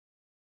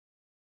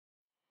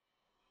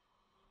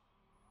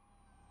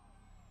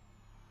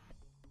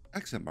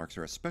Accent marks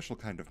are a special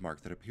kind of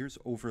mark that appears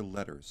over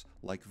letters,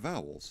 like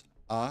vowels,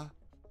 a,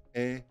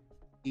 e,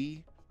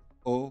 I,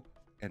 o,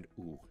 and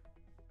u.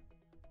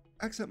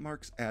 Accent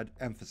marks add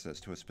emphasis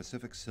to a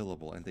specific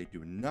syllable, and they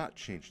do not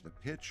change the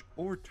pitch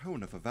or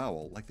tone of a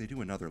vowel like they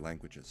do in other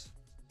languages.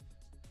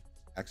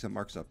 Accent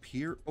marks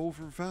appear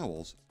over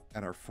vowels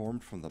and are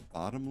formed from the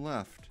bottom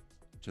left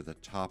to the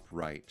top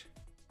right.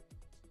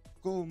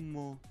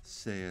 ¿Cómo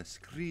se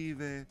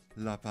escribe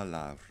la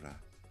palabra?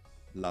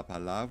 La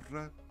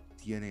palabra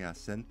tiene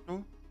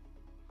acento.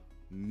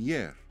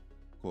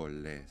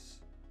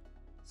 Miércoles.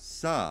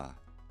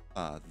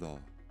 Sábado.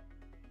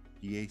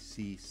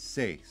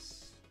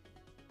 16.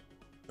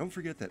 Don't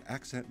forget that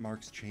accent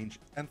marks change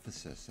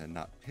emphasis and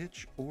not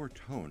pitch or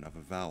tone of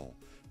a vowel.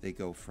 They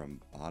go from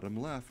bottom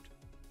left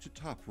to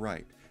top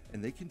right,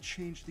 and they can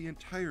change the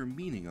entire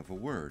meaning of a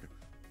word.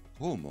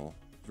 Como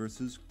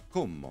versus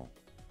como.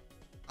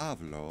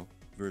 Hablo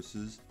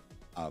versus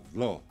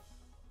habló.